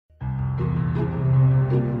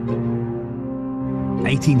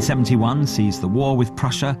1871 sees the war with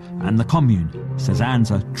Prussia and the Commune.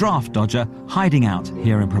 Cézanne's a draft dodger hiding out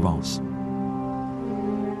here in Provence.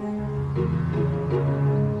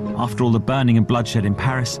 After all the burning and bloodshed in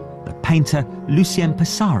Paris, the painter Lucien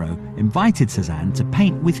Pissarro invited Cézanne to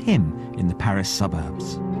paint with him in the Paris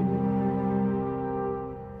suburbs.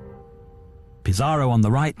 Pissarro on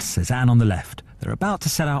the right, Cézanne on the left. They're about to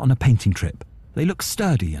set out on a painting trip. They look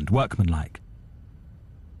sturdy and workmanlike.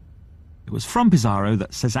 It was from Pissarro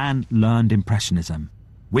that Cézanne learned Impressionism.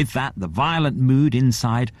 With that, the violent mood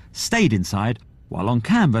inside stayed inside, while on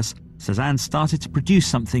canvas, Cézanne started to produce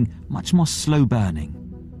something much more slow-burning.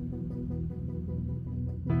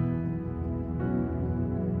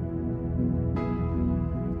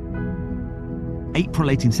 April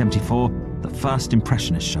 1874, the first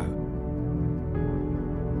Impressionist show.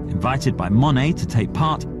 Invited by Monet to take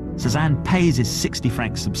part, Cézanne pays his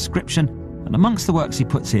 60-franc subscription, and amongst the works he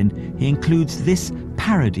puts in, he includes this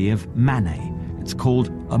parody of Manet. It's called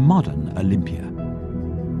A Modern Olympia.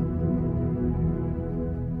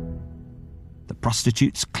 The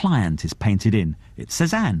prostitute's client is painted in. It's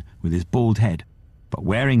Cézanne with his bald head, but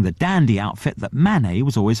wearing the dandy outfit that Manet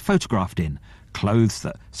was always photographed in, clothes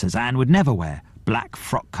that Cézanne would never wear, black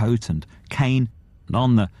frock coat and cane, and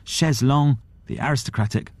on the chaise longue, the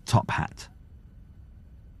aristocratic top hat.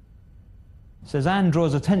 Cézanne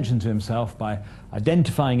draws attention to himself by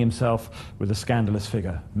identifying himself with a scandalous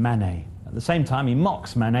figure, Manet. At the same time, he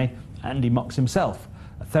mocks Manet and he mocks himself.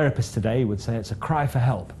 A therapist today would say it's a cry for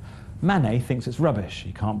help. Manet thinks it's rubbish.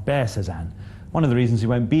 He can't bear Cézanne. One of the reasons he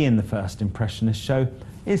won't be in the first Impressionist show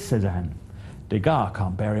is Cézanne. Degas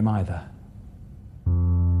can't bear him either.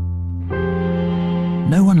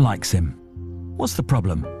 No one likes him. What's the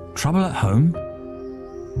problem? Trouble at home?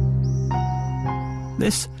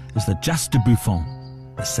 This is the Jas de Buffon,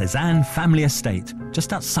 the Cézanne family estate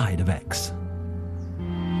just outside of Aix.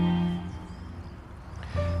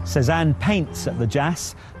 Cézanne paints at the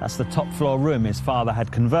Jas. That's the top floor room his father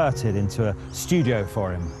had converted into a studio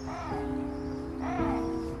for him.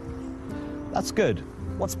 That's good.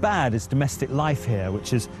 What's bad is domestic life here,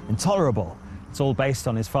 which is intolerable. It's all based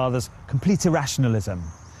on his father's complete irrationalism.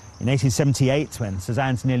 In 1878, when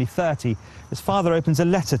Cézanne's nearly 30, his father opens a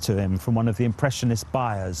letter to him from one of the Impressionist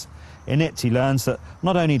buyers. In it, he learns that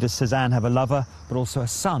not only does Cézanne have a lover, but also a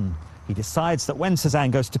son. He decides that when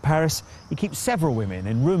Cézanne goes to Paris, he keeps several women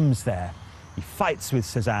in rooms there. He fights with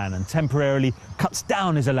Cézanne and temporarily cuts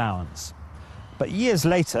down his allowance. But years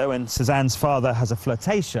later, when Cézanne's father has a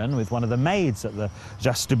flirtation with one of the maids at the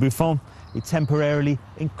Jas de Buffon, he temporarily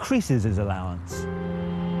increases his allowance.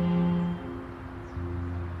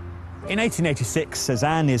 In 1886,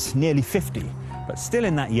 Cézanne is nearly 50, but still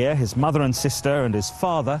in that year, his mother and sister and his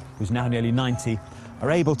father, who's now nearly 90, are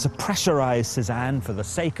able to pressurize Cézanne for the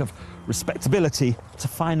sake of respectability to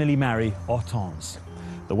finally marry Hortense.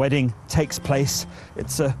 The wedding takes place.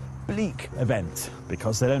 It's a bleak event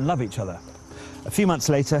because they don't love each other. A few months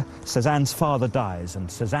later, Cézanne's father dies and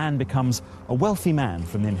Cézanne becomes a wealthy man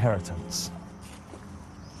from the inheritance.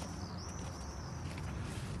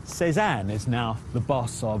 Cézanne is now the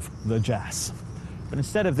boss of the Jas. But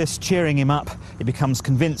instead of this cheering him up, he becomes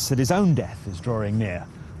convinced that his own death is drawing near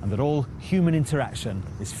and that all human interaction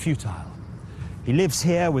is futile. He lives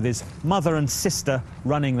here with his mother and sister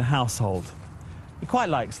running the household. He quite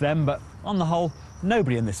likes them, but on the whole,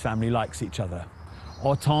 nobody in this family likes each other.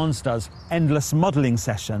 Hortense does endless modelling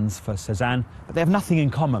sessions for Cézanne, but they have nothing in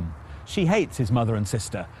common. She hates his mother and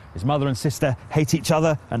sister. His mother and sister hate each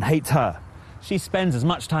other and hate her. She spends as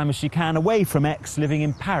much time as she can away from Aix, living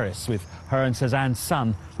in Paris with her and Cézanne's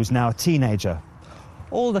son, who's now a teenager.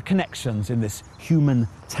 All the connections in this human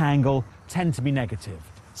tangle tend to be negative,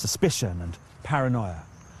 suspicion and paranoia.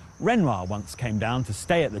 Renoir once came down to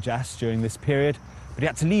stay at the Jas during this period, but he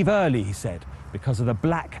had to leave early, he said, because of the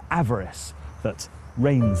black avarice that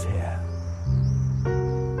reigns here.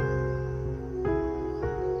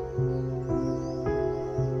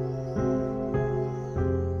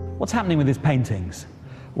 What's happening with his paintings?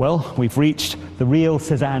 Well, we've reached the real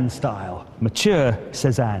Cézanne style, mature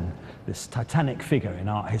Cézanne, this titanic figure in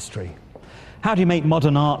art history. How do you make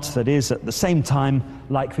modern art that is at the same time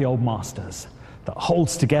like the old masters, that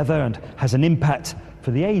holds together and has an impact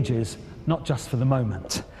for the ages, not just for the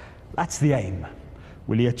moment? That's the aim.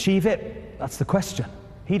 Will he achieve it? That's the question.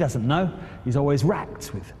 He doesn't know. He's always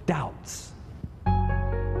racked with doubts.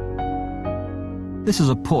 This is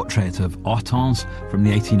a portrait of Hortense from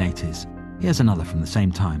the 1880s. Here's another from the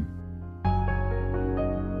same time.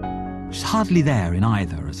 She's hardly there in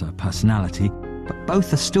either as a personality, but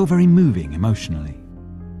both are still very moving emotionally.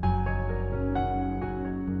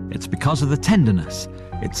 It's because of the tenderness.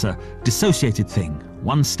 It's a dissociated thing.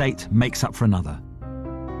 One state makes up for another.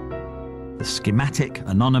 The schematic,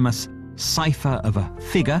 anonymous cipher of a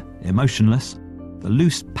figure, emotionless. The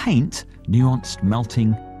loose paint, nuanced,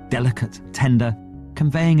 melting, delicate, tender,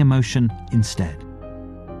 conveying emotion instead.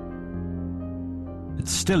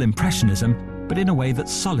 It's still Impressionism, but in a way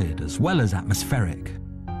that's solid as well as atmospheric.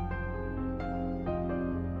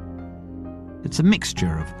 It's a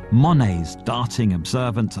mixture of Monet's darting,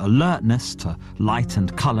 observant alertness to light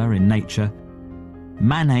and colour in nature,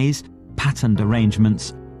 Manet's patterned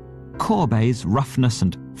arrangements, Courbet's roughness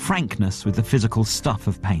and frankness with the physical stuff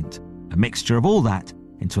of paint, a mixture of all that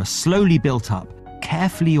into a slowly built-up,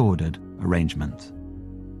 carefully ordered arrangement.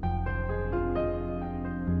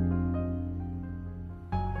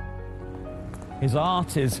 His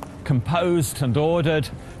art is composed and ordered,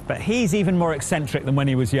 but he's even more eccentric than when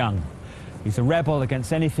he was young. He's a rebel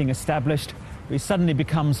against anything established, but he suddenly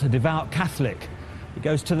becomes a devout Catholic. He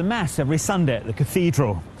goes to the Mass every Sunday at the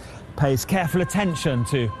cathedral, pays careful attention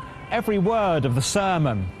to every word of the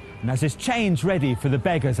sermon, and has his change ready for the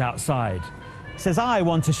beggars outside. He says, I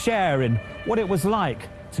want to share in what it was like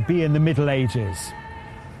to be in the Middle Ages.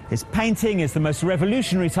 His painting is the most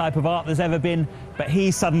revolutionary type of art there's ever been, but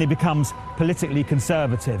he suddenly becomes politically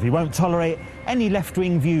conservative. He won't tolerate any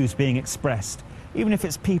left-wing views being expressed, even if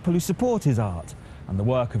it's people who support his art and the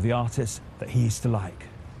work of the artists that he used to like.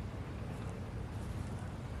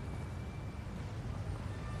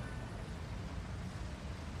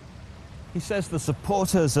 He says the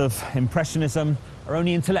supporters of Impressionism are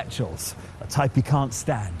only intellectuals, a type he can't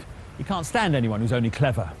stand. He can't stand anyone who's only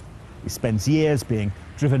clever. He spends years being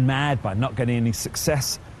driven mad by not getting any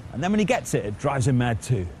success, and then when he gets it, it drives him mad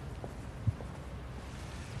too.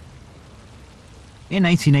 In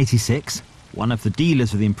 1886, one of the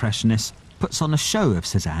dealers of the Impressionists puts on a show of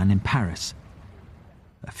Cézanne in Paris.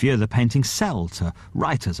 A few of the paintings sell to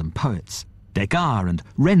writers and poets. Degas and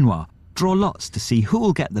Renoir draw lots to see who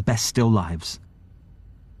will get the best still lifes.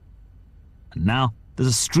 And now there's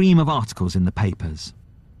a stream of articles in the papers.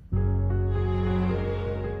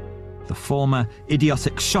 The former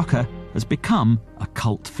idiotic shocker has become a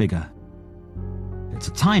cult figure. It's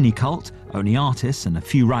a tiny cult, only artists and a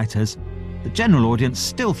few writers. The general audience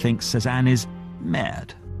still thinks Cézanne is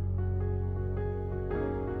mad.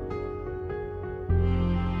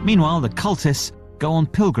 Meanwhile, the cultists go on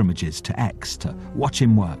pilgrimages to Aix to watch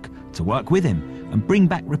him work, to work with him and bring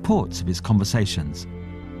back reports of his conversations.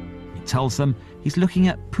 He tells them he's looking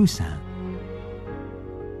at Poussin.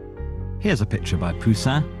 Here's a picture by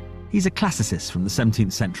Poussin. He's a classicist from the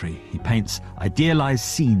 17th century. He paints idealized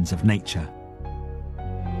scenes of nature.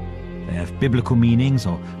 They have biblical meanings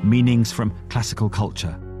or meanings from classical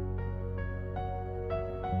culture.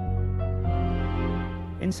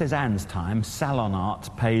 In Cézanne's time, salon art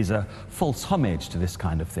pays a false homage to this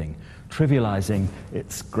kind of thing, trivializing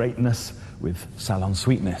its greatness with salon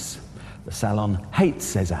sweetness. The salon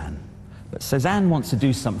hates Cézanne, but Cézanne wants to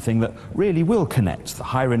do something that really will connect the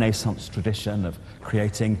high Renaissance tradition of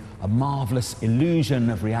creating a marvelous illusion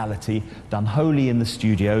of reality done wholly in the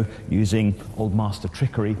studio using old master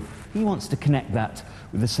trickery. He wants to connect that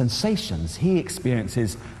with the sensations he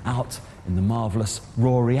experiences out in the marvelous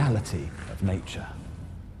raw reality of nature.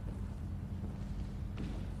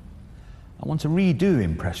 I want to redo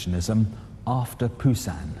Impressionism after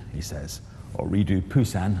Poussin, he says, or redo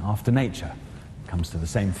Poussin after nature. It comes to the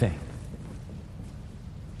same thing.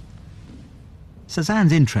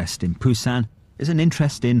 Cézanne's interest in Poussin is an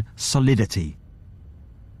interest in solidity.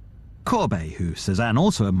 Courbet, who Cézanne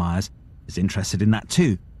also admires, is interested in that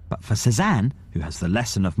too. But for Cézanne, who has the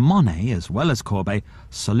lesson of Monet as well as Courbet,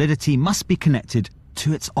 solidity must be connected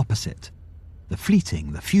to its opposite: the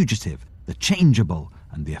fleeting, the fugitive, the changeable,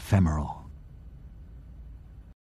 and the ephemeral.